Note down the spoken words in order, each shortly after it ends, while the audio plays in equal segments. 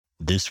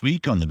This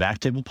week on the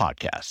Backtable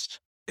Podcast.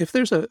 If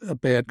there's a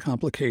bad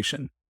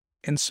complication,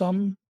 in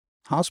some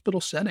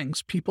hospital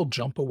settings, people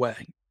jump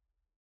away.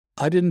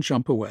 I didn't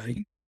jump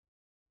away.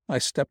 I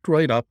stepped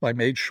right up. I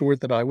made sure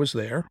that I was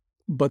there.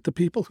 But the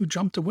people who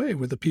jumped away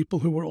were the people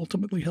who were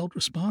ultimately held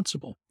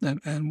responsible.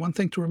 And one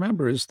thing to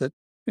remember is that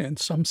in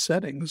some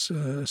settings,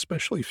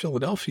 especially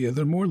Philadelphia,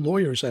 there are more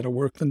lawyers out of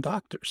work than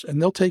doctors,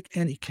 and they'll take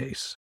any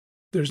case.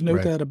 There's no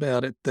doubt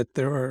about it that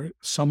there are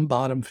some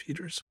bottom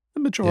feeders. The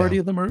majority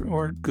of them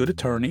are good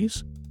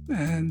attorneys,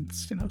 and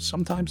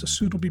sometimes a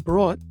suit will be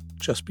brought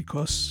just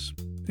because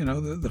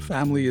the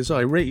family is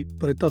irate,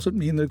 but it doesn't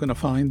mean they're going to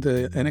find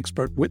an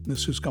expert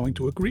witness who's going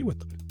to agree with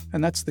them.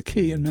 And that's the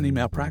key in many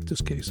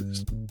malpractice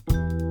cases.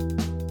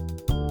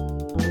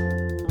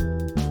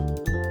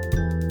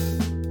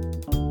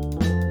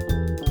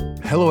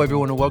 Hello,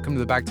 everyone, and welcome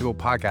to the Backtable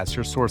Podcast,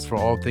 your source for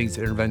all things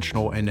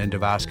interventional and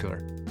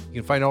endovascular. You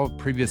can find all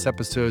previous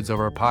episodes of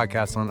our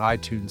podcast on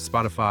iTunes,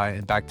 Spotify,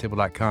 and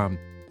Backtable.com.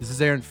 This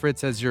is Aaron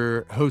Fritz as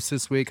your host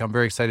this week. I'm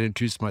very excited to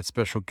introduce my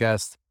special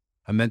guest,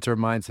 a mentor of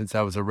mine since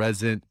I was a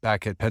resident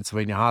back at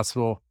Pennsylvania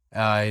Hospital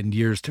in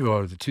years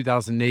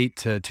 2008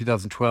 to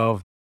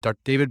 2012, Dr.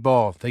 David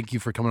Ball. Thank you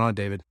for coming on,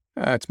 David.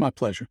 It's my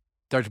pleasure.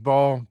 Dr.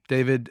 Ball,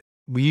 David,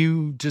 will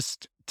you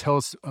just tell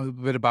us a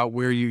bit about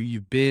where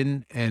you've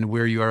been and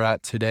where you are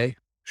at today?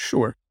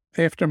 Sure.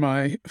 After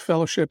my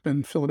fellowship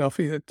in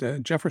Philadelphia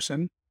at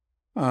Jefferson,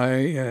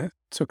 I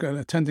took an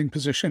attending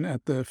position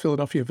at the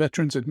Philadelphia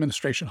Veterans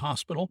Administration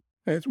Hospital.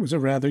 It was a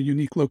rather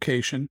unique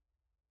location,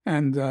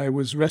 and I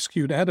was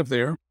rescued out of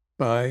there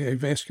by a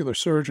vascular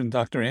surgeon,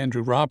 Dr.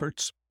 Andrew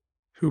Roberts,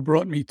 who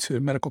brought me to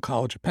Medical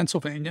College of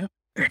Pennsylvania.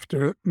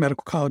 After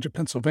Medical College of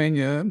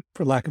Pennsylvania,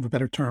 for lack of a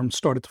better term,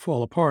 started to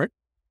fall apart,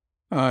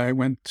 I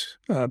went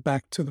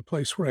back to the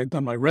place where I'd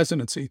done my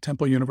residency,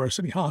 Temple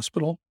University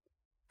Hospital.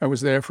 I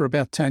was there for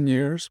about 10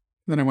 years.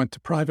 Then I went to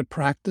private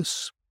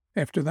practice.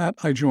 After that,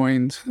 I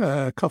joined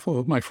a couple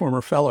of my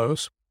former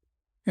fellows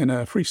in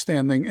a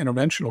freestanding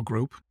interventional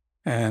group.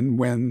 And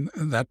when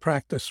that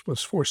practice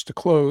was forced to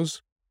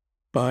close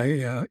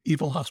by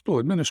evil hospital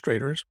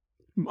administrators,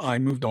 I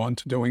moved on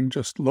to doing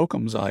just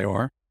locums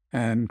IR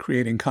and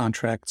creating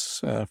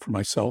contracts for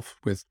myself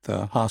with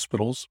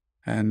hospitals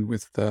and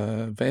with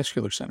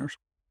vascular centers.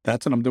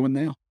 That's what I'm doing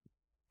now.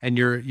 And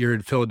you're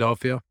in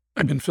Philadelphia?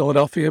 I'm in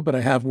Philadelphia, but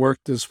I have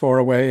worked as far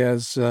away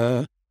as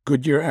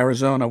Goodyear,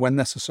 Arizona, when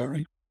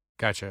necessary.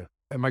 Gotcha.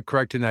 Am I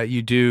correct in that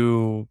you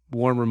do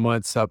warmer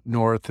months up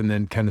north and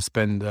then kind of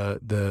spend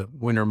the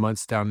winter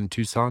months down in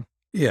Tucson?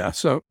 Yeah,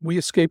 so we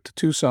escaped to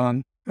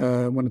Tucson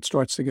when it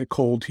starts to get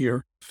cold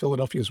here.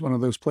 Philadelphia is one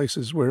of those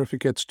places where if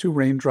it gets 2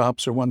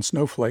 raindrops or 1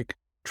 snowflake,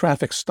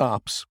 traffic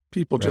stops.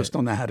 People just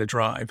don't know how to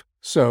drive.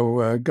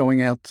 So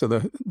going out to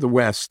the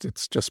west,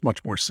 it's just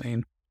much more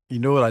sane. You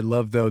know what I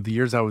love, though? The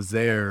years I was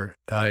there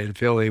in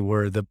Philly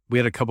we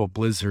had a couple of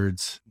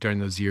blizzards during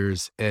those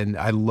years, and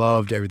I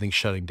loved everything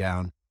shutting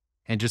down.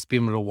 And just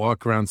being able to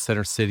walk around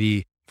Center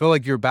City, felt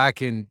like you're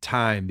back in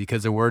time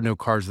because there were no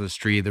cars on the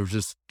street. There was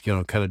just,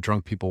 kind of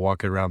drunk people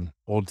walking around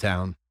Old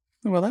Town.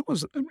 Well, that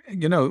was,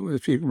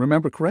 if you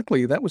remember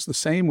correctly, that was the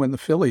same when the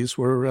Phillies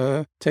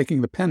were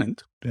taking the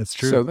pennant. That's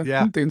true. So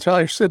the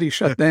entire city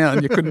shut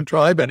down. You couldn't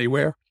drive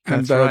anywhere.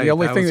 And right. The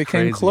only that thing that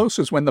crazy. came close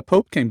is when the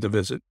Pope came to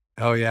visit.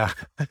 Oh, yeah.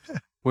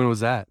 When was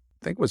that?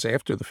 I think it was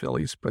after the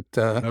Phillies, but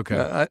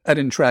okay. I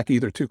didn't track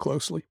either too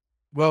closely.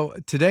 Well,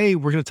 today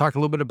we're going to talk a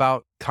little bit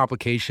about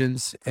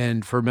complications.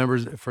 And for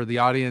the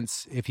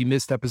audience, if you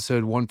missed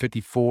episode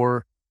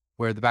 154,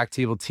 where the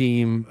Backtable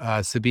team,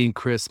 Sabine,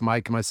 Chris,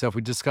 Mike, and myself,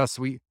 we discussed,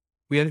 we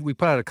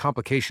put out a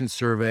complication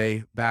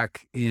survey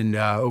back in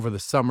over the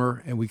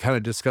summer, and we kind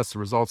of discussed the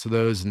results of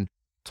those and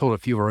told a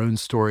few of our own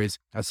stories.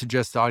 I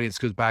suggest the audience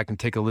goes back and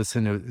take a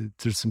listen.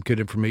 There's some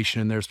good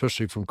information in there,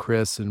 especially from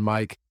Chris and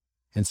Mike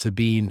and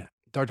Sabine.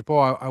 Dr.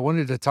 Paul, I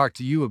wanted to talk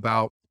to you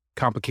about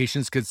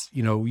complications because,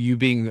 you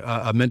being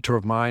a mentor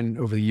of mine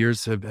over the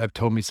years have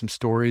told me some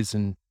stories,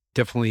 and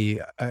definitely,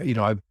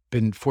 I've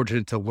been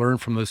fortunate to learn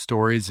from those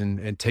stories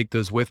and take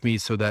those with me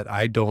so that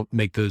I don't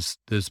make those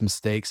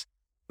mistakes.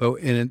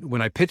 But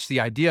when I pitched the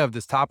idea of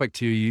this topic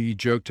to you, you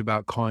joked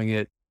about calling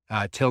it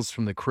Tales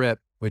from the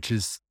Crypt, which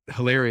is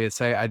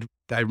hilarious. I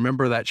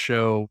remember that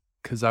show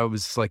because I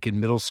was like in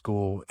middle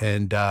school,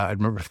 and I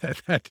remember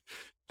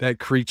that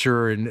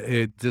creature, and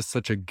it's just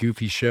such a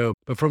goofy show.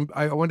 But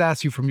I wanted to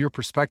ask you, from your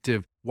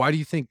perspective, why do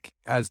you think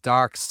as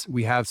docs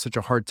we have such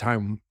a hard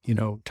time,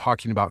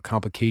 talking about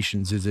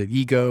complications? Is it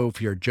ego,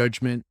 fear of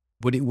judgment?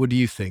 What do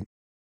you think?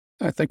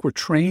 I think we're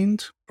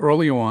trained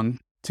early on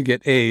to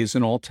get A's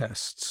in all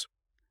tests.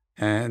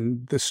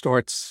 And this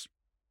starts,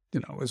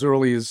 as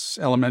early as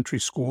elementary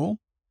school.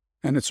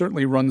 And it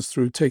certainly runs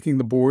through taking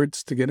the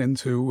boards to get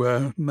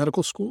into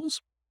medical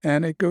schools.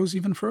 And it goes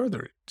even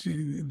further.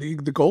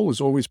 The goal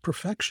is always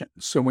perfection.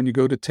 So when you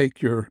go to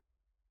take your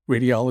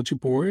radiology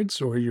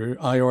boards or your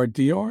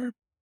IR/DR,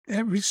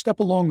 every step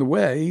along the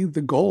way,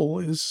 the goal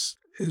is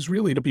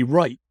really to be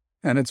right.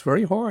 And it's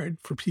very hard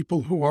for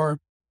people who are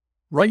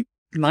right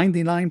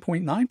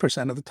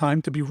 99.9% of the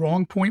time to be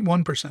wrong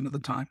 0.1% of the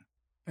time.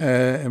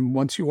 And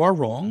once you are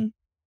wrong,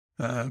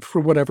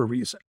 for whatever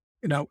reason,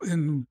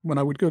 and when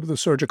I would go to the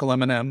surgical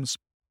M&Ms,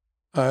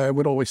 I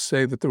would always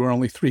say that there were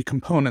only three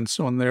components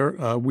on their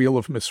wheel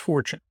of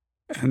misfortune,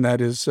 and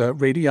that is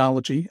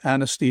radiology,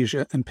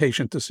 anesthesia, and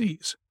patient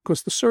disease,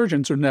 because the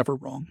surgeons are never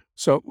wrong.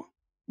 So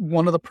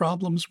one of the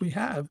problems we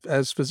have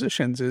as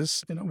physicians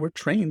is, we're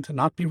trained to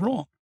not be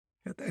wrong.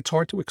 It's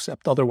hard to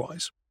accept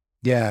otherwise.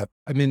 Yeah.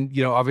 I mean,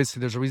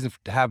 obviously there's a reason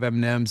to have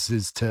M&Ms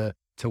is to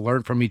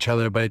learn from each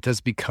other, but it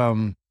does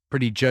become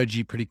pretty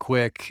judgy pretty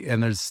quick.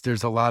 And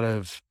there's a lot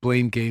of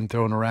blame game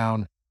thrown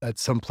around at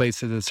some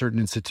places at certain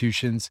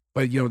institutions.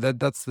 But,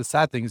 that's the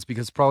sad thing, is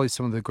because probably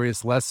some of the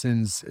greatest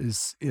lessons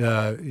is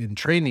in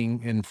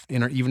training and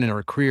even in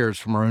our careers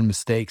from our own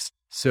mistakes.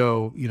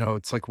 So,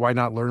 it's like, why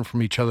not learn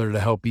from each other to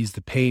help ease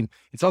the pain?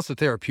 It's also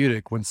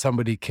therapeutic when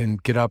somebody can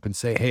get up and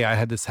say, hey, I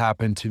had this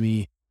happen to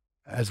me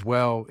as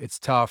well. It's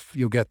tough.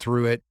 You'll get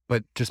through it,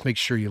 but just make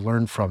sure you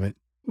learn from it.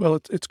 Well,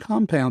 it's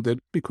compounded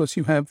because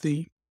you have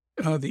the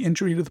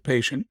injury to the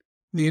patient,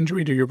 the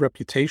injury to your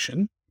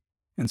reputation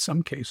in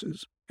some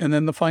cases, and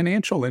then the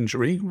financial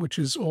injury, which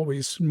is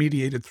always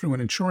mediated through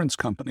an insurance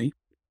company.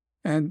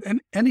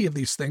 And any of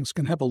these things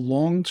can have a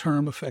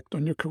long-term effect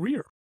on your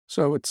career.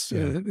 So it's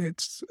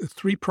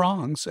three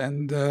prongs.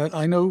 And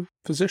I know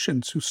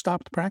physicians who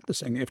stopped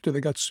practicing after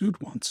they got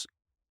sued once.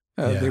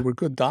 They were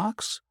good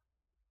docs.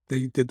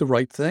 They did the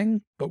right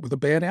thing, but with a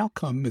bad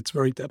outcome, it's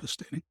very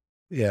devastating.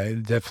 Yeah,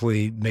 it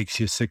definitely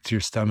makes you sick to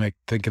your stomach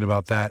thinking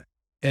about that.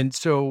 And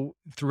so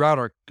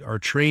throughout our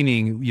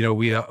training,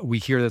 we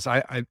hear this.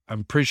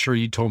 I'm pretty sure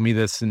you told me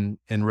this in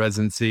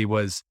residency,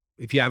 was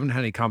if you haven't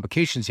had any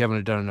complications, you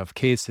haven't done enough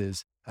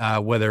cases,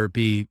 whether it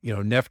be,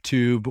 neph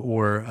tube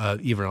or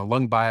even a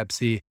lung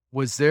biopsy.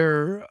 Was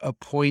there a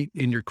point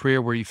in your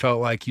career where you felt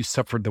like you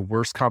suffered the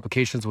worst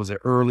complications? Was it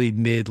early,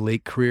 mid,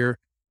 late career?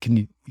 Can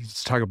you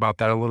just talk about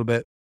that a little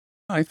bit?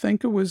 I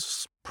think it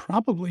was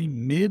probably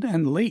mid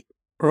and late.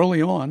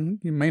 Early on,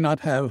 you may not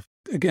have,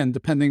 again,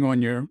 depending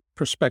on your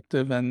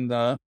perspective and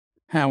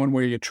how and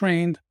where you're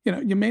trained,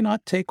 you may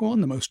not take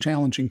on the most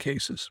challenging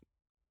cases.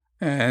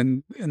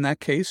 And in that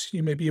case,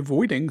 you may be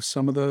avoiding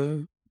some of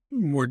the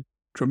more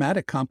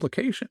dramatic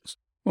complications.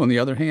 On the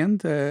other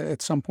hand,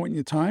 at some point in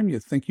your time, you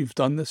think you've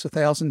done this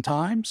 1,000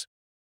 times,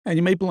 and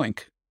you may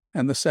blink.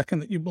 And the second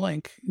that you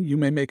blink, you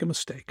may make a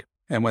mistake.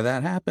 And when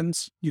that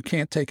happens, you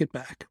can't take it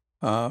back.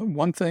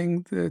 One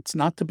thing that's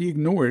not to be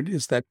ignored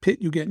is that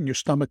pit you get in your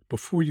stomach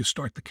before you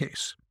start the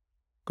case.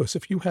 Because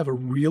if you have a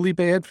really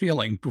bad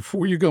feeling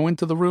before you go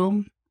into the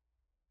room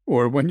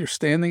or when you're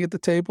standing at the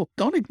table,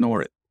 don't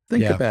ignore it.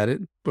 Think about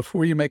it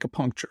before you make a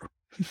puncture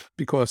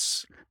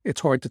because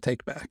it's hard to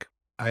take back.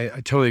 I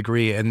totally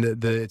agree. And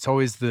it's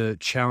always the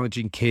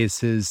challenging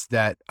cases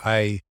that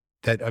I'm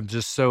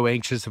just so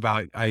anxious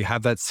about. I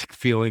have that sick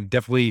feeling.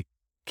 Definitely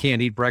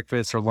can't eat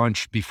breakfast or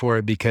lunch before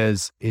it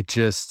because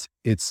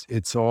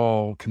it's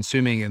all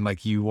consuming. And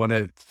like you want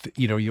to,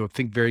 you'll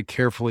think very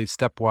carefully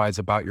stepwise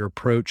about your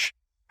approach.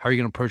 How are you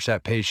going to approach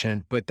that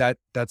patient? But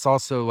that's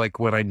also like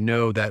when I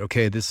know that,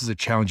 okay, this is a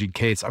challenging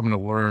case. I'm going to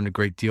learn a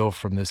great deal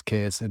from this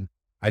case. And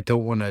I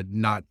don't want to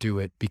not do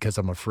it because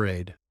I'm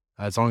afraid,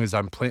 as long as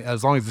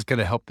as long as it's going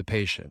to help the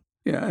patient.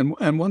 Yeah.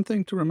 And one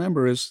thing to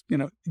remember is,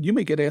 you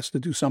may get asked to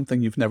do something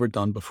you've never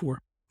done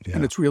before. Yeah.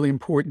 And it's really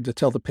important to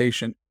tell the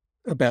patient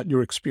about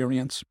your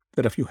experience,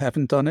 that if you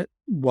haven't done it,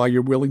 why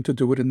you're willing to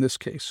do it in this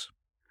case.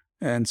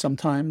 And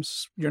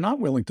sometimes you're not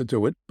willing to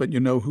do it, but you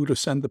know who to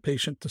send the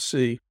patient to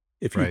see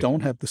if you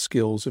don't have the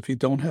skills, if you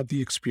don't have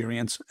the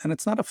experience. And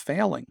it's not a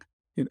failing.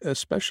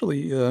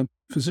 Especially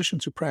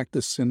physicians who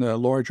practice in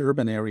large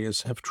urban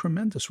areas have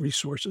tremendous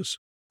resources.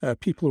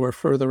 People who are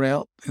further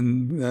out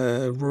in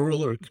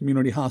rural or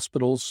community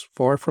hospitals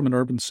far from an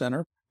urban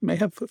center may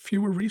have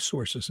fewer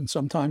resources. And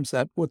sometimes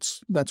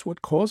that's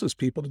what causes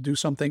people to do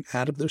something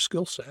out of their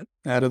skill set,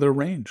 out of their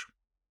range.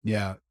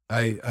 Yeah,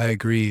 I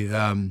agree.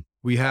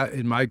 We have,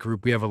 in my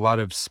group, we have a lot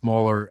of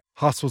smaller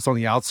hospitals on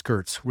the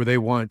outskirts where they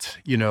want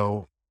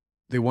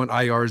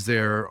IRs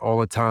there all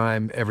the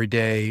time, every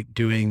day,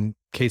 doing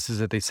cases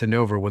that they send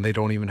over when they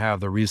don't even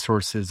have the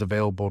resources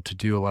available to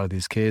do a lot of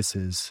these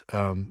cases.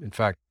 In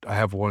fact, I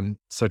have one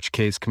such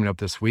case coming up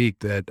this week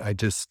that I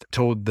just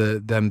told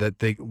them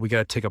that we got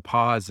to take a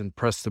pause and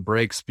press the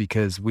brakes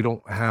because we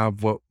don't have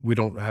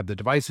the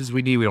devices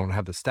we need. We don't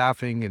have the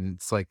staffing. And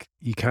it's like,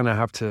 you kind of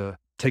have to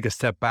take a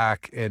step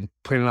back and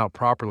plan it out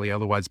properly.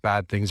 Otherwise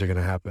bad things are going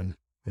to happen,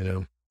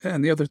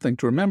 And the other thing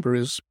to remember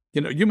is,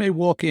 you may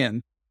walk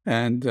in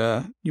and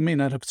you may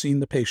not have seen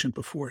the patient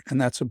before.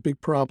 And that's a big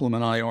problem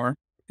in IR,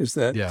 is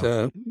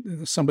that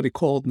somebody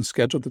called and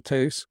scheduled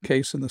the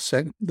case and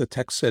the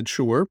text said,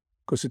 sure,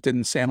 because it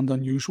didn't sound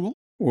unusual.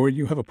 Or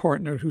you have a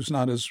partner who's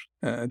not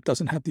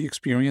doesn't have the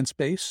experience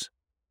base.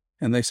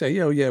 And they say,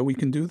 oh, yeah, we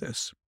can do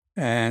this.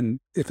 And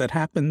if that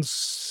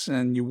happens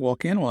and you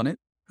walk in on it,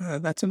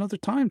 that's another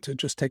time to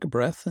just take a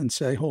breath and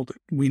say, hold it.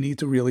 We need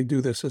to really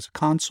do this as a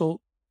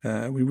consult.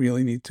 We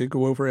really need to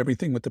go over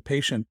everything with the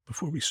patient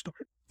before we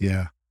start.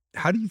 Yeah.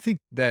 How do you think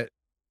that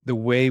the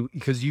way,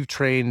 because you've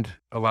trained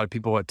a lot of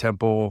people at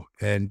Temple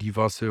and you've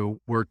also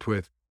worked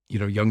with,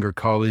 younger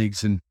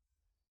colleagues, and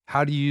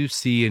how do you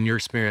see in your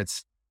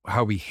experience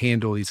how we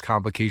handle these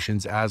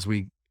complications as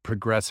we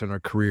progress in our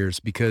careers?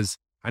 Because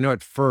I know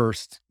at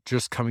first,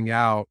 just coming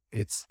out,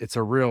 it's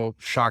a real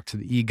shock to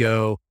the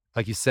ego.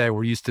 Like you said,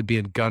 we're used to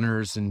being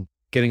gunners and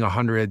getting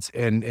hundreds,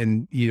 and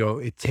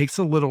it takes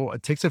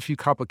a few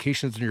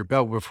complications in your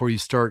belt before you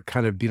start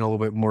kind of being a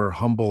little bit more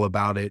humble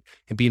about it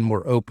and being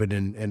more open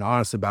and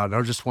honest about it. I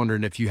was just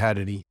wondering if you had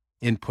any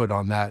input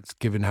on that,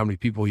 given how many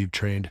people you've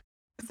trained.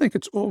 I think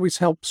it always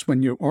helps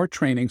when you are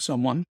training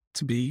someone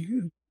to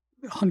be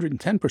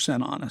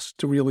 110% honest,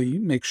 to really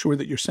make sure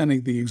that you're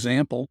setting the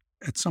example.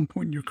 At some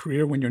point in your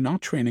career, when you're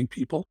not training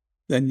people,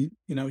 then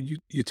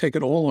you take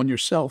it all on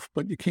yourself,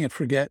 but you can't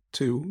forget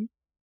to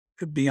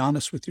be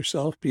honest with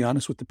yourself, be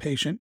honest with the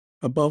patient,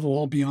 above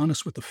all, be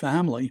honest with the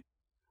family,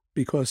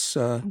 because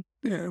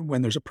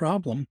when there's a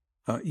problem,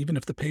 even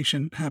if the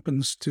patient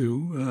happens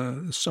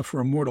to suffer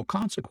a mortal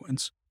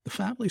consequence, the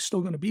family's still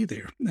going to be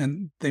there,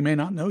 and they may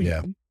not know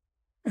Yeah. you.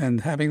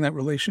 And having that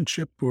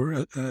relationship,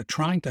 or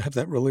trying to have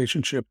that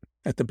relationship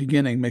at the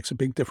beginning, makes a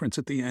big difference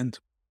at the end.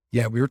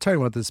 Yeah, we were talking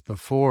about this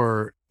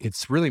before.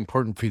 It's really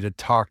important for you to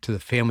talk to the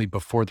family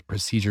before the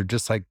procedure,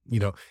 just like,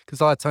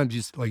 because a lot of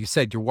times, like you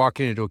said, you're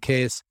walking into a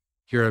case,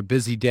 you're a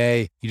busy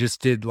day, you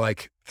just did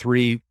like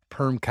 3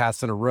 perm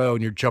casts in a row,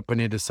 and you're jumping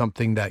into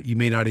something that you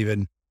may not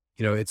even,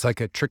 it's like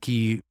a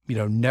tricky,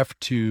 neph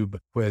tube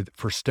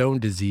for stone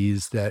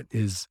disease that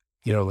is,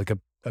 like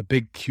a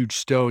big, huge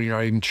stone. You're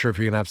not even sure if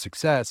you're going to have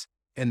success.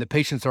 And the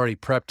patient's already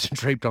prepped and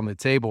draped on the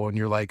table, and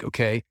you're like,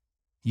 okay,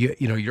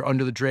 you're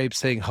under the drape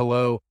saying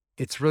hello.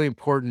 It's really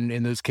important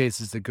in those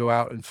cases to go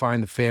out and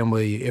find the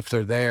family if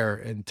they're there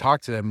and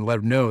talk to them and let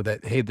them know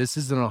that, hey, this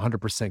isn't a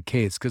 100%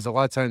 case. Because a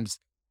lot of times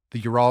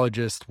the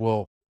urologist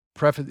will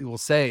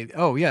say,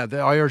 oh yeah, the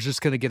IR is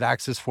just going to get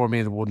access for me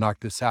and we'll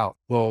knock this out.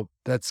 Well,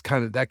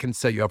 that can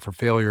set you up for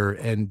failure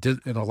and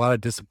a lot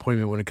of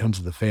disappointment when it comes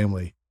to the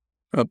family.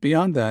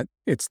 Beyond that,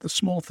 it's the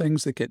small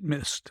things that get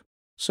missed.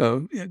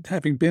 So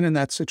having been in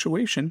that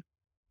situation,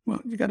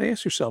 well, you got to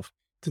ask yourself,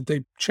 did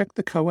they check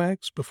the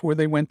coags before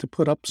they went to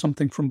put up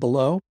something from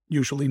below?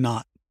 Usually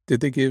not. Did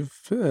they give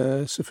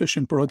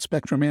sufficient broad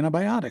spectrum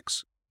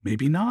antibiotics?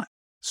 Maybe not.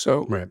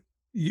 So Right.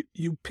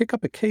 you pick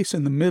up a case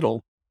in the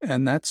middle,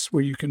 and that's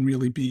where you can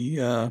really be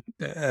at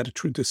a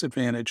true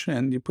disadvantage,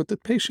 and you put the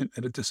patient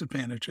at a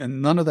disadvantage, and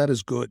none of that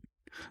is good.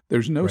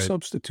 There's no Right.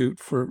 substitute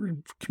for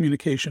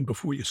communication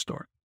before you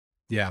start.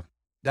 Yeah.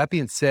 That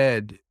being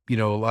said, a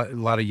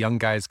lot of young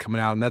guys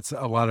coming out, and that's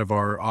a lot of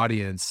our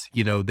audience,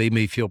 they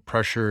may feel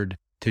pressured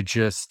to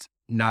just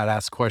not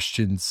ask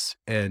questions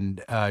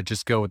and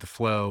just go with the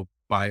flow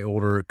by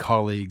older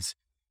colleagues.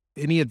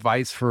 Any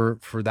advice for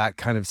that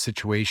kind of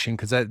situation?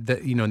 Because that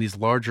in these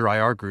larger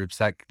IR groups,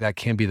 that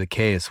can be the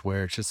case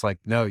where it's just like,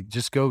 no,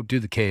 just go do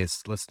the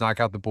case. Let's knock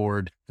out the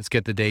board. Let's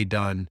get the day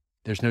done.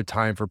 There's no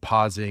time for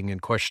pausing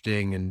and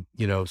questioning and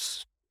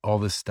all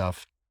this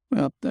stuff.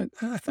 Well,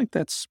 I think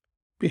that's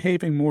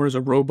behaving more as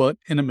a robot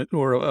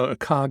or a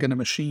cog in a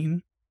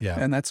machine. Yeah.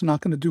 And that's not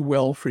going to do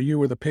well for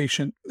you or the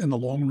patient in the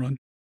long run.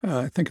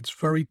 I think it's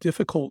very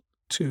difficult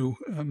to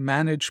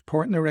manage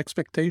partner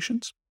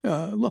expectations.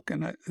 Look,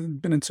 and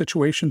I've been in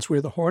situations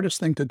where the hardest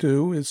thing to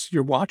do is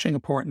you're watching a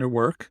partner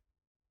work,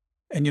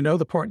 and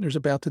the partner's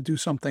about to do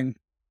something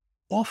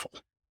awful,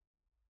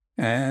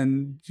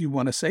 and you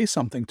want to say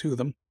something to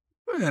them.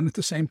 And at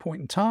the same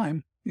point in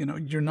time,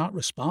 you're not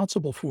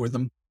responsible for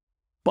them,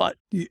 but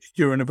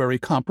you're in a very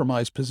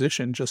compromised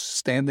position just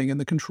standing in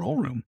the control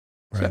room.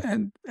 Right. So,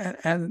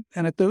 and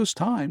at those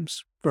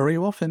times, very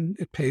often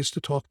it pays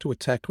to talk to a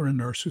tech or a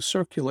nurse who's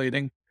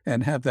circulating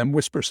and have them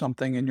whisper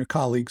something in your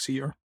colleague's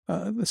ear.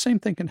 The same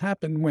thing can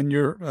happen when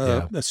you're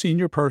a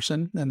senior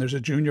person and there's a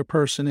junior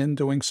person in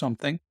doing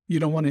something. You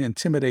don't want to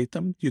intimidate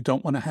them. You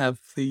don't want to have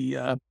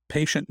the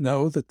patient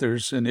know that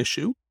there's an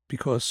issue,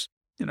 because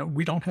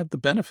we don't have the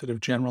benefit of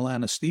general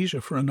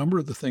anesthesia for a number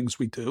of the things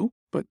we do,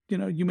 but,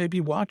 you may be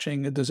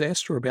watching a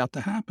disaster about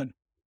to happen.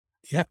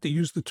 You have to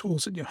use the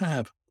tools that you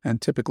have. And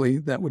typically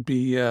that would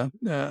be a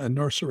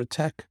nurse or a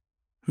tech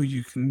who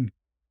you can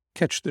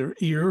catch their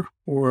ear,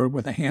 or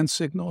with a hand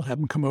signal, have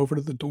them come over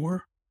to the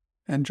door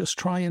and just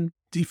try and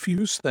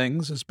defuse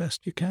things as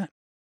best you can.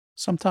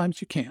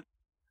 Sometimes you can't.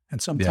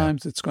 And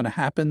sometimes it's going to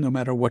happen no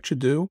matter what you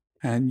do,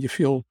 and you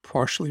feel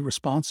partially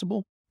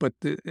responsible. But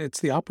it's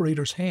the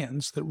operator's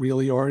hands that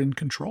really are in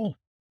control.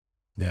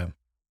 Yeah.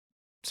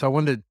 So I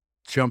wanted to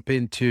jump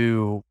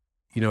into,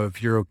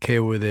 if you're okay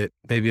with it,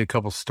 maybe a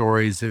couple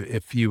stories,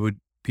 if you would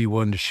be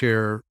willing to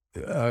share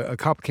a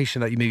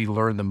complication that you maybe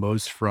learned the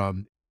most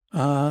from.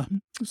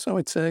 So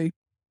I'd say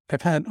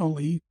I've had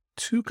only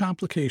 2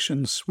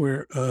 complications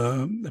where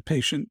a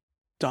patient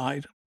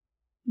died.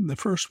 The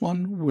first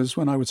one was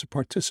when I was a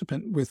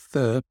participant with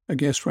a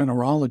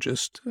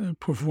gastroenterologist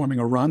performing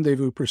a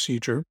rendezvous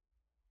procedure,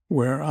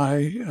 where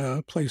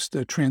I placed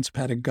a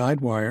transhepatic guide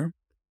wire,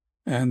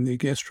 and the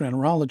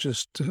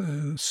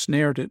gastroenterologist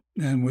snared it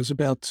and was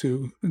about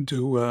to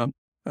do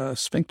a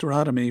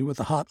sphincterotomy with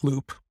a hot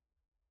loop,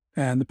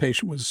 and the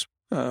patient was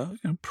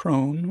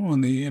prone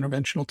on the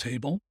interventional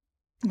table.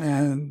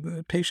 And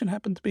the patient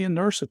happened to be a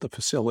nurse at the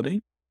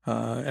facility.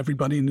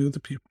 Everybody knew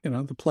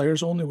the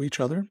players all knew each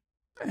other.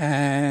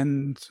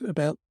 And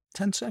about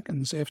 10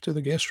 seconds after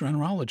the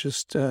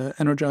gastroenterologist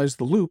energized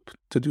the loop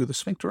to do the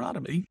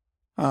sphincterotomy,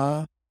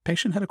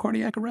 patient had a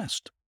cardiac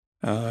arrest.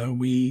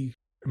 We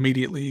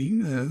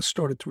immediately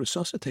started to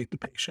resuscitate the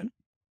patient,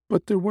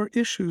 but there were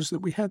issues that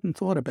we hadn't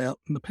thought about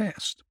in the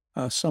past.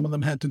 Some of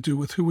them had to do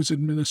with who was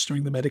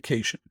administering the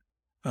medication.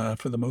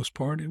 For the most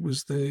part, it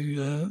was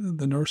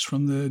the nurse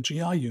from the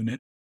GI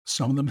unit.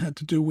 Some of them had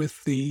to do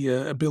with the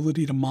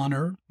ability to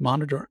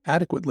monitor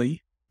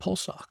adequately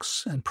pulse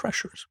ox and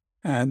pressures.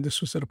 And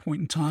this was at a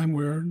point in time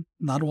where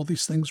not all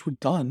these things were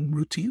done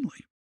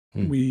routinely.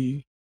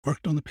 We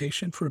worked on the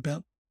patient for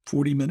about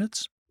 40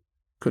 minutes,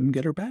 couldn't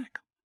get her back.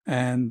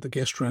 And the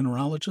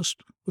gastroenterologist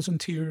was in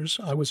tears.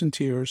 I was in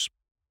tears.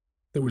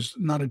 There was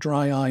not a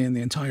dry eye in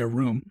the entire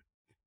room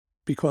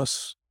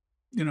because,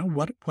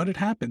 what had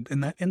happened in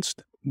that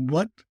instant.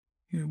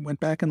 Went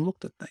back and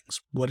looked at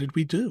things. What did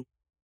we do?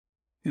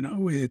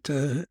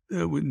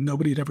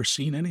 Nobody had ever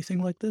seen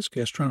anything like this.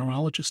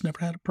 Gastroenterologists never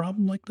had a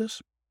problem like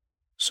this.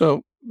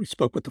 So we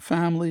spoke with the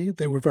family.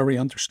 They were very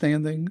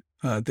understanding.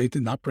 They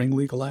did not bring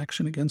legal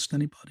action against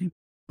anybody.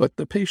 But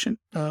the patient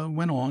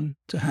went on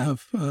to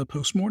have a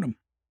postmortem,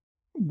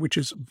 which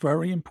is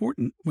very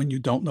important when you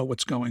don't know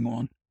what's going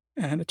on.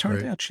 And it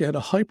turned out she had a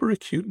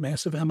hyperacute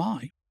massive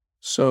MI.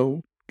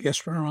 So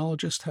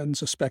gastroenterologist hadn't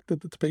suspected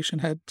that the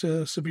patient had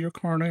severe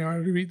coronary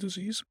artery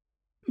disease.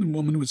 The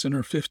woman was in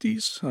her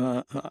 50s.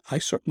 I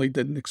certainly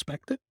didn't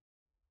expect it.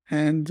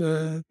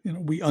 And,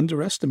 we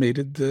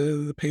underestimated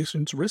the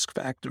patient's risk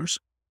factors.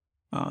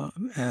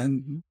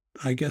 And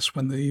I guess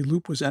when the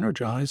loop was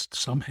energized,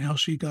 somehow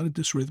she got a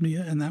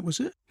dysrhythmia, and that was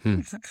it.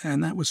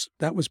 And that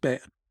was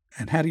bad.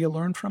 And how do you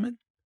learn from it?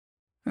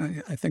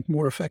 I think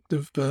more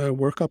effective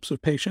workups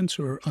of patients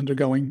who are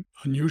undergoing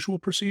unusual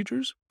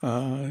procedures,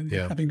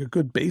 having a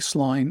good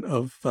baseline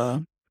of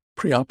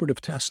preoperative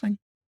testing,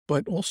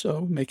 but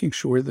also making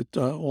sure that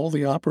all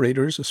the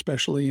operators,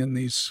 especially in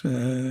these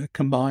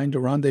combined or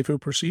rendezvous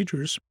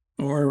procedures,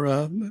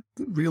 are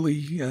really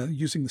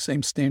using the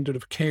same standard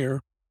of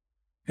care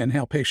and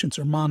how patients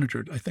are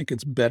monitored. I think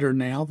it's better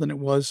now than it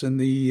was in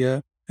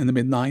the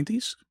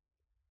mid-90s.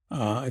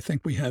 I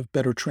think we have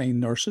better trained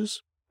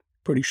nurses.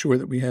 Pretty sure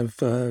that we have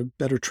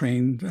better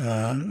trained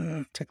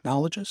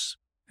technologists,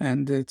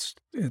 and it's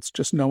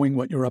just knowing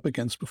what you're up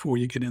against before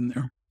you get in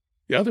there.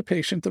 The other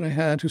patient that I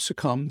had who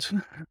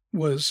succumbed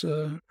was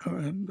a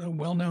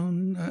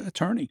well-known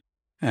attorney,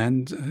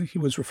 and he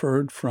was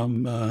referred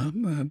from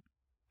a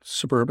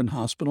suburban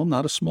hospital,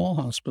 not a small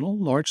hospital,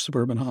 large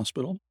suburban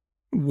hospital,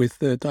 with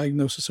the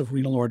diagnosis of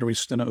renal artery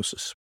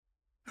stenosis.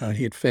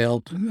 He had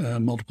failed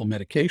multiple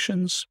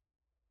medications.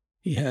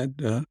 He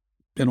had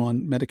been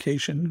on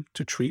medication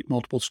to treat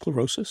multiple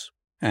sclerosis,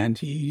 and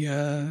he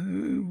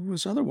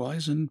was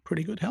otherwise in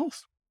pretty good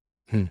health.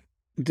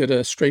 Did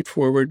a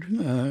straightforward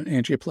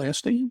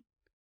angioplasty,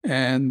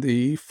 and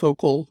the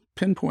focal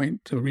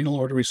pinpoint to renal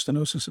artery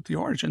stenosis at the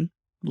origin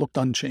looked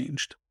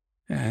unchanged,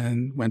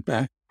 and went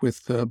back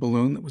with a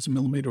balloon that was a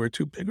millimeter or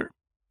two bigger.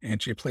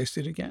 Angioplasty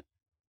it again,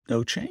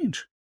 no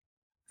change.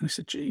 And I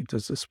said, gee,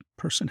 does this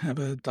person have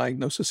a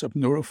diagnosis of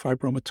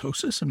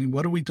neurofibromatosis? I mean,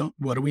 what do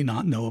we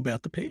not know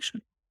about the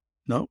patient?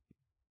 No,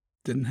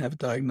 didn't have a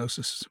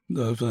diagnosis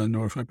of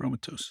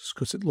neurofibromatosis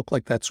because it looked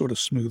like that sort of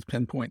smooth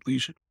pinpoint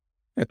lesion.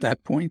 At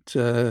that point,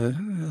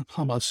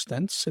 Hamas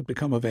stents had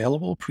become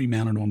available,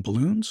 pre-mounted on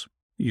balloons.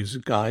 Use a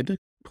guide to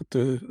put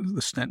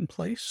the stent in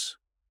place,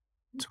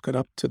 took it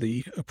up to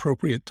the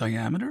appropriate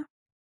diameter,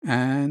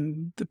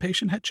 and the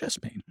patient had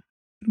chest pain.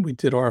 We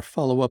did our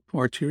follow-up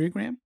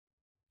arteriogram,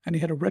 and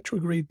he had a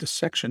retrograde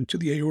dissection to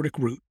the aortic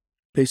root,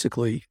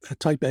 basically a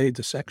type A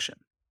dissection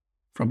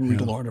from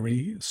renal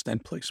artery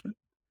stent placement.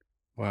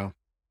 Wow.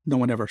 No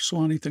one ever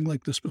saw anything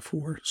like this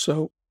before.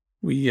 So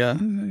we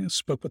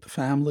spoke with the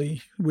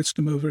family, whisked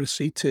him over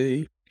to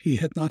CT. He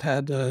had not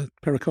had a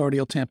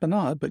pericardial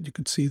tamponade, but you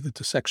could see the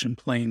dissection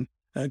plane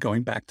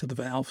going back to the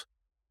valve.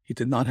 He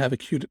did not have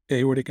acute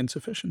aortic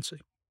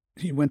insufficiency.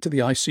 He went to the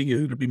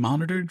ICU to be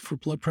monitored for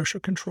blood pressure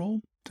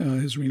control.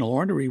 His renal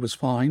artery was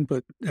fine,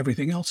 but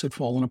everything else had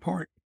fallen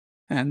apart.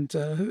 And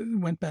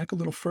went back a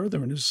little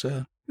further in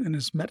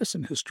his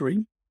medicine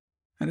history.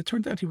 And it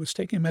turned out he was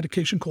taking a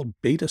medication called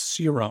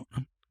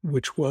beta-serone,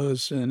 which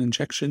was an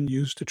injection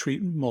used to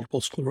treat multiple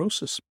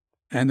sclerosis.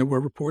 And there were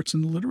reports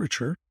in the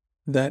literature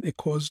that it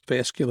caused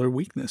vascular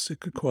weakness. It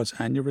could cause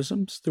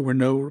aneurysms. There were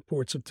no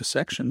reports of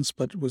dissections,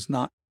 but it was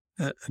not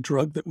a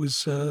drug that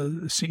was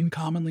seen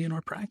commonly in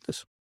our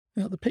practice.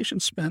 The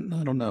patient spent,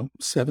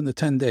 7 to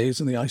 10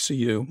 days in the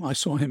ICU. I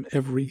saw him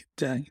every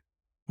day.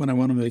 When I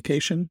went on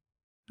vacation,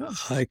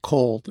 I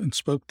called and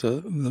spoke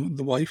to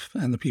the wife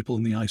and the people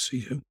in the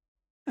ICU.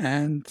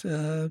 And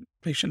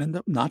patient ended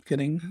up not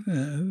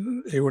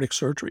getting aortic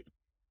surgery.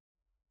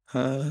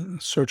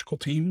 Surgical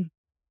team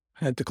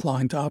had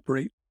declined to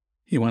operate.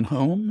 He went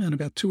home, and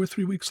about 2 or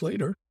 3 weeks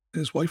later,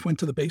 his wife went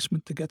to the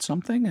basement to get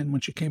something, and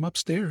when she came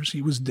upstairs,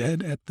 he was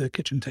dead at the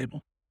kitchen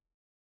table.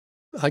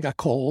 I got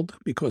called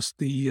because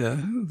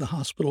the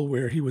hospital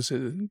where he was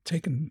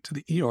taken to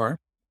the ER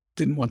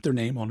didn't want their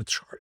name on a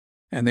chart,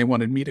 and they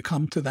wanted me to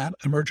come to that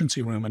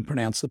emergency room and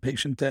pronounce the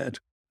patient dead.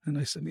 And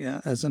I said,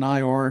 yeah, as an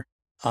IR,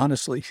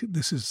 honestly,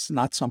 this is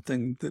not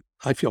something that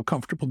I feel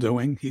comfortable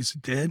doing. He's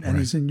dead and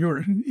he's in your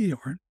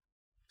ER.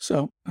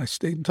 So I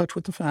stayed in touch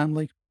with the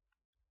family.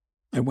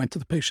 I went to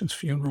the patient's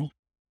funeral.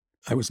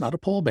 I was not a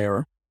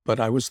pallbearer, but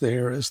I was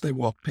there as they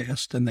walked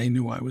past, and they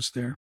knew I was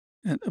there.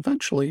 And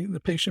eventually, the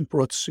patient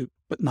brought suit,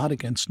 but not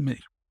against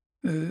me.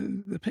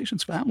 The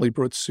patient's family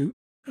brought suit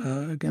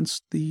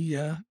against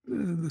the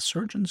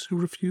surgeons who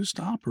refused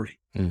to operate.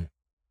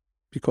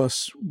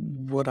 Because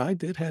what I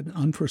did had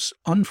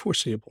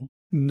unforeseeable.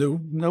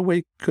 No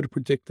way could have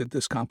predicted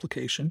this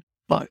complication,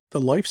 but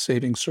the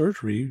life-saving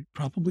surgery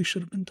probably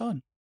should have been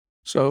done.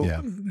 So,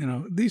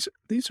 these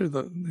are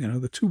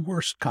the two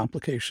worst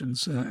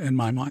complications in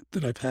my mind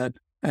that I've had.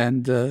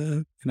 And,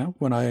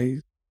 when I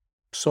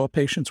saw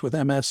patients with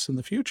MS in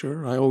the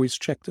future, I always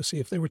checked to see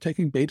if they were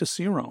taking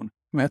beta-serone.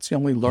 That's the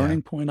only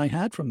learning point I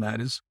had from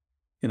that is,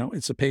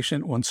 is a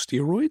patient on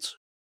steroids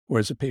or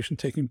is a patient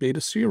taking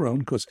beta-serone?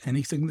 Because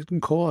anything that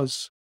can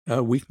cause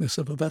weakness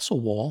of a vessel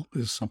wall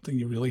is something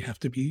you really have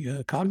to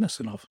be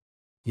cognizant of.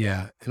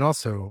 Yeah. And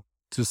also,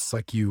 just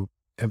like you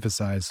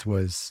emphasized,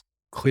 was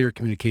clear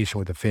communication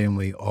with the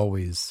family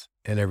always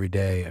and every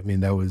day. I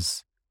mean,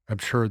 I'm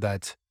sure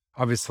that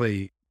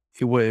obviously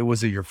it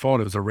wasn't your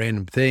fault. It was a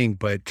random thing,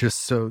 but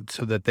just so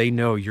that they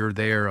know you're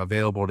there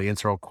available to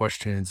answer all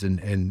questions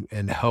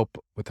and help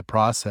with the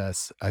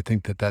process. I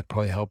think that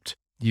probably helped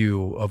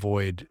you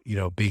avoid,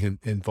 being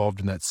involved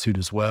in that suit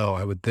as well,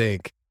 I would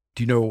think.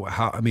 Do you know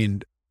how,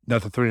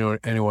 not to throw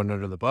anyone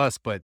under the bus,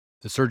 but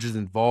the surgeons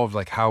involved,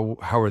 like how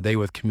are they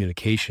with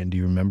communication? Do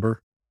you remember?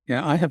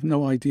 Yeah, I have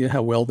no idea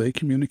how well they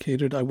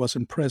communicated. I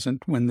wasn't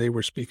present when they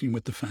were speaking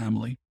with the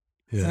family.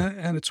 Yeah.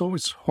 And it's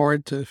always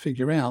hard to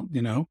figure out,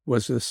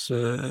 was this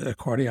a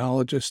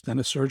cardiologist and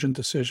a surgeon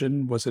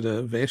decision? Was it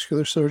a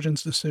vascular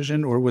surgeon's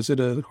decision, or was it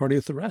a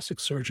cardiothoracic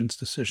surgeon's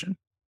decision?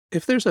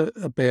 If there's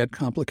a bad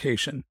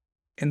complication,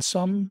 in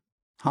some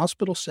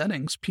hospital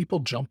settings, people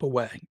jump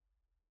away.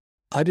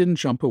 I didn't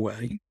jump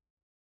away.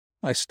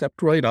 I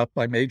stepped right up.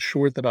 I made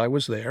sure that I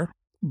was there.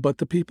 But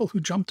the people who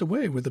jumped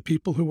away were the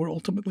people who were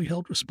ultimately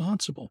held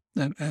responsible.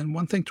 And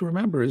one thing to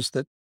remember is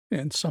that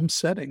in some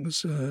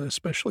settings,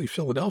 especially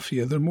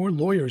Philadelphia, there are more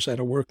lawyers out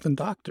of work than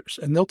doctors,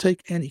 and they'll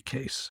take any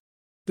case.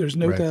 There's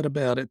no doubt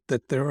about it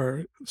that there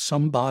are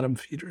some bottom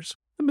feeders.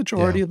 The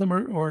majority of them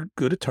are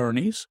good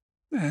attorneys,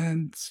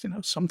 and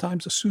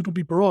sometimes a suit will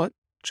be brought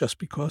just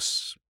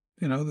because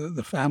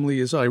the family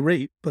is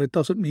irate, but it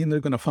doesn't mean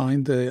they're going to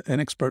find an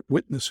expert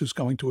witness who's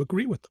going to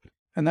agree with them.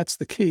 And that's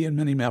the key in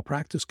many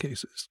malpractice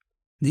cases.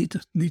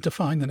 Need to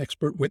find an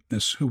expert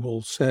witness who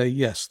will say,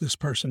 yes, this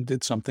person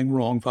did something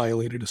wrong,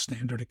 violated a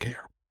standard of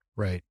care.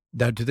 Right.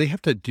 Now, do they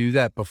have to do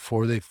that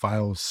before they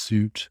file a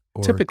suit?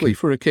 Or typically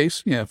for a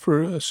case,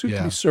 for a suit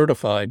to be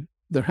certified,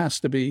 there has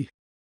to be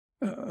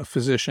a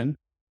physician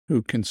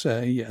who can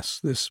say, yes,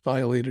 this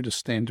violated a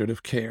standard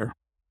of care.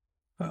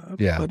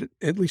 But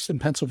at least in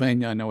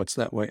Pennsylvania, I know it's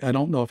that way. I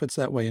don't know if it's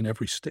that way in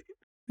every state.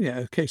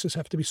 Cases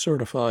have to be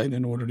certified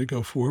in order to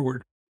go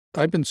forward.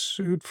 I've been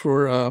sued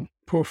for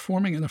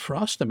performing a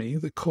nephrostomy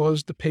that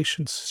caused the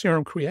patient's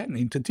serum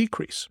creatinine to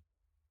decrease.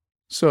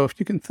 So if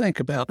you can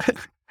think about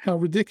how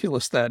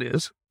ridiculous that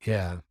is.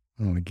 Yeah.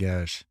 Oh my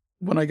gosh.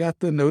 When I got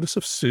the notice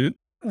of suit,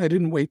 I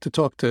didn't wait to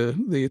talk to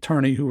the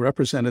attorney who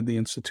represented the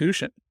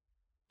institution.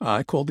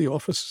 I called the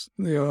office,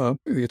 the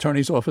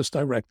attorney's office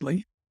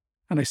directly,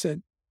 and I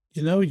said,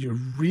 you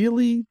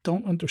really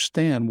don't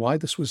understand why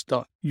this was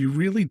done. You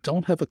really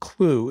don't have a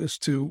clue as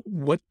to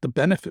what the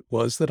benefit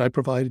was that I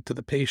provided to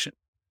the patient.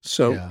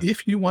 So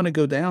if you want to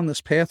go down this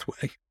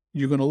pathway,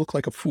 you're going to look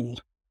like a fool.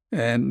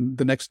 And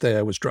the next day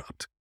I was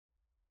dropped.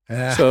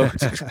 So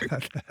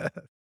well,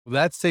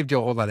 that saved you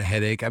a whole lot of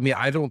headache.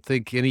 I don't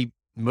think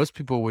most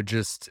people would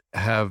just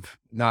have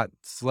not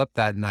slept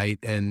that night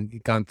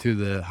and gone through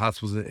the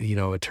hospital's,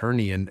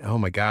 attorney, and oh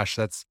my gosh,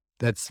 that's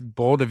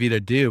bold of you to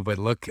do, but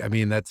look,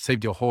 that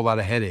saved you a whole lot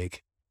of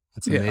headache.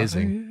 That's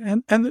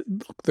amazing. And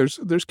look,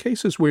 there's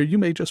cases where you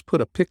may just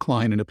put a PICC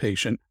line in a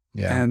patient,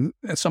 and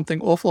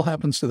something awful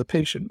happens to the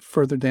patient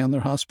further down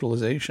their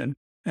hospitalization.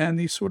 And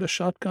these sort of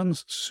shotgun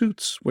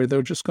suits where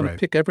they're just going to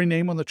pick every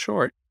name on the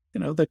chart,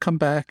 they come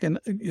back and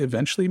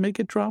eventually may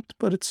get dropped,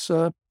 but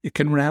it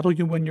can rattle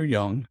you when you're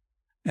young,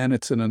 and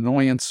it's an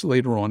annoyance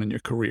later on in your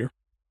career.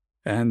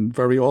 And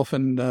very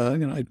often,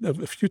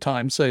 a few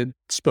times I had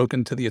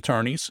spoken to the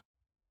attorneys,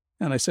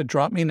 and I said,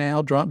 drop me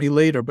now, drop me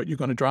later, but you're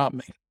going to drop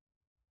me.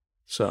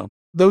 So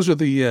those are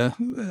the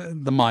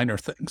minor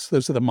things.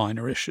 Those are the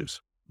minor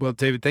issues. Well,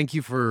 David, thank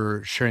you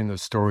for sharing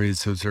those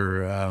stories. Those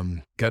are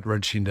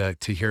gut-wrenching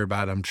to hear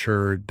about. I'm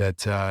sure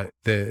that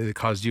it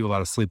caused you a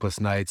lot of sleepless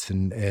nights,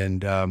 and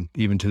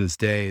even to this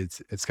day,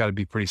 it's got to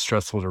be pretty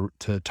stressful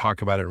to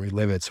talk about it and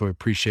relive it. So we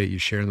appreciate you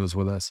sharing those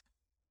with us.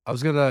 I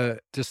was going to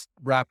just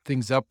wrap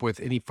things up with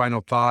any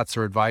final thoughts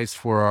or advice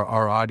for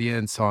our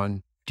audience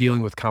on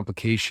dealing with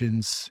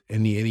complications,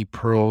 any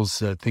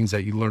pearls, things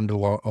that you learned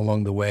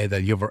along the way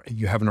that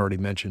you haven't already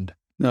mentioned.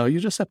 No, you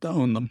just have to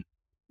own them.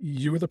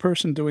 You're the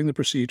person doing the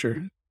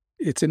procedure.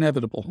 It's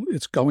inevitable.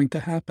 It's going to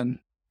happen.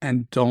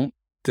 And don't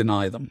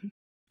deny them.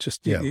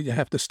 Just, you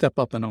have to step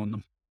up and own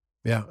them.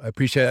 Yeah, I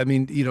appreciate it. I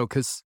mean,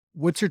 because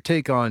what's your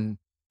take on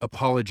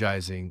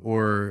apologizing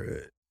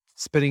or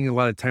spending a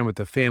lot of time with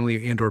the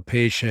family and or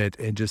patient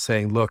and just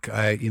saying, look,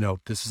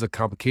 this is a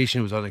complication.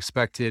 It was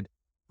unexpected.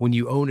 When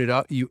you own it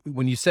up,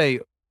 when you say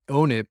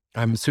own it,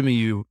 I'm assuming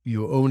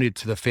you own it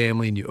to the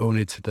family and you own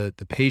it to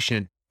the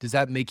patient. Does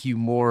that make you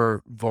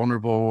more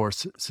vulnerable or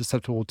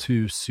susceptible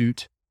to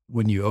suit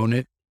when you own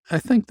it? I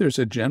think there's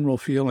a general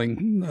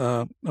feeling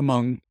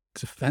among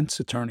defense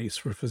attorneys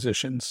for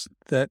physicians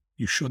that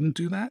you shouldn't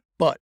do that.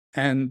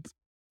 And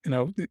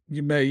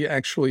you may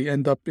actually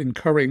end up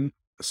incurring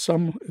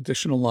some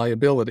additional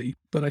liability.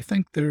 But I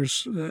think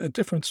there's a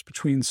difference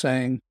between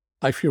saying,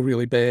 I feel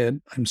really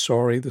bad, I'm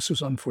sorry, this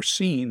was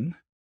unforeseen,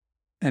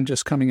 and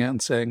just coming out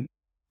and saying,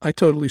 I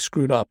totally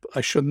screwed up, I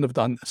shouldn't have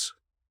done this.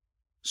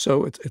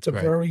 So it's a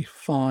very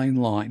fine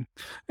line.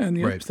 And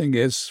the other thing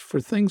is, for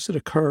things that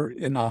occur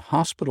in a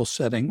hospital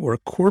setting or a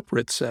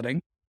corporate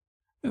setting,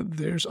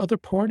 there's other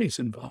parties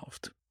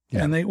involved.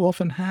 Yeah. And they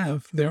often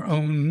have their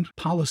own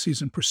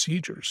policies and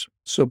procedures.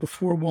 So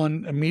before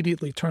one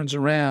immediately turns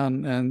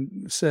around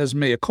and says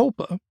mea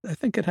culpa, I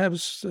think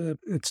it's to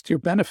your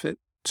benefit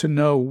to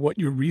know what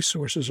your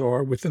resources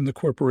are within the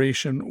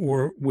corporation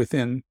or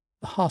within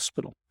the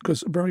hospital.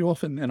 Because very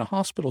often in a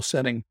hospital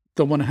setting,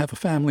 they'll want to have a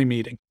family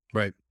meeting.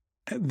 Right.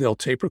 They'll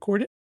tape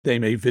record it. They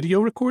may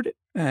video record it.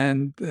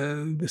 And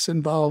this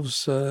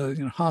involves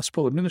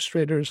hospital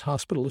administrators,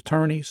 hospital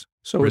attorneys.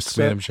 So risk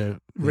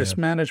management. Risk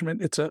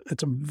management. It's a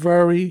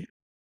very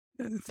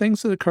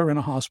things that occur in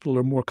a hospital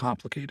are more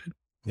complicated.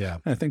 Yeah.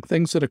 I think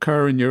things that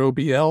occur in your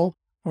OBL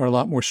are a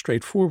lot more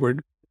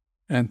straightforward,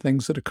 and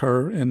things that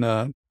occur in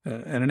an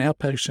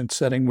outpatient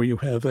setting where you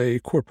have a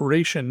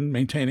corporation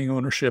maintaining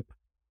ownership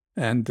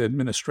and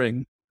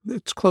administering,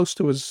 it's close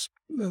to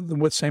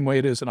the same way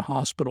it is in a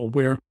hospital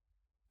where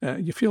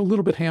you feel a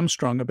little bit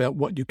hamstrung about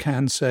what you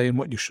can say and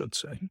what you should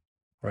say.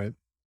 Right.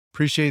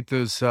 Appreciate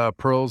those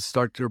pearls,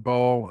 Dr.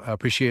 Ball. I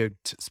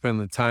appreciate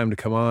spending the time to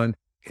come on.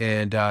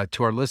 And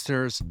to our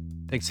listeners,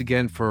 thanks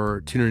again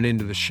for tuning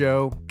into the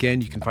show.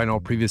 Again, you can find all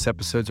previous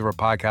episodes of our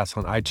podcast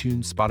on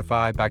iTunes,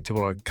 Spotify,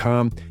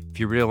 backtable.com. If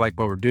you really like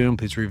what we're doing,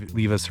 please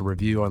leave us a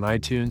review on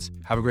iTunes.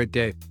 Have a great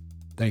day.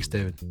 Thanks,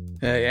 David.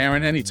 Hey,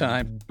 Aaron,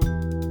 anytime.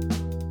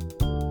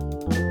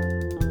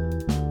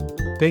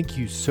 Thank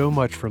you so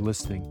much for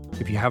listening.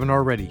 If you haven't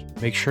already,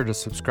 make sure to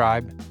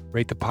subscribe,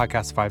 rate the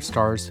podcast 5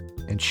 stars,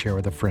 and share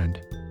with a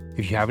friend.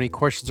 If you have any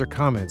questions or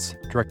comments,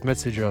 direct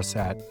message us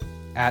at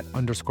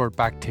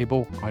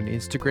 @_backtable on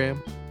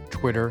Instagram,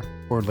 Twitter,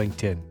 or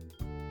LinkedIn.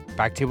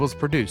 Backtable is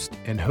produced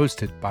and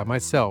hosted by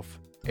myself,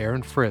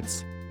 Aaron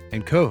Fritz,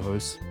 and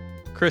co-hosts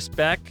Chris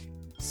Beck,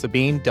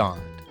 Sabine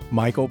Dond,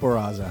 Michael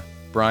Barraza,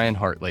 Brian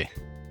Hartley.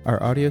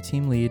 Our audio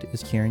team lead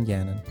is Kieran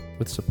Gannon,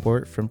 with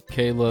support from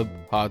Caleb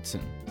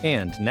Hodson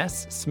and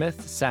Ness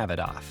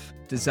Smith-Savadoff.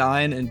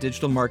 Design and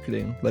digital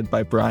marketing led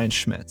by Brian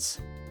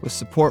Schmitz, with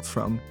support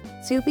from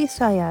Subi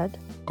Syed.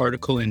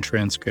 Article and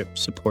transcript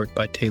support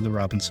by Taylor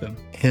Robinson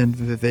and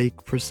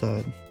Vivek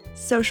Prasad.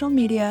 Social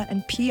media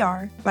and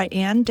PR by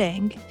Ann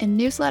Dang. And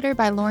newsletter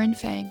by Lauren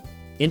Fang.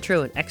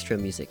 Intro and extra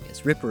music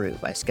is Ripperoo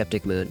by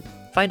Skeptic Moon.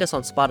 Find us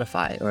on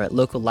Spotify or at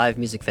local live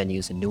music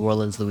venues in New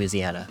Orleans,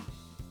 Louisiana.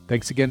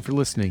 Thanks again for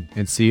listening,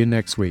 and see you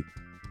next week.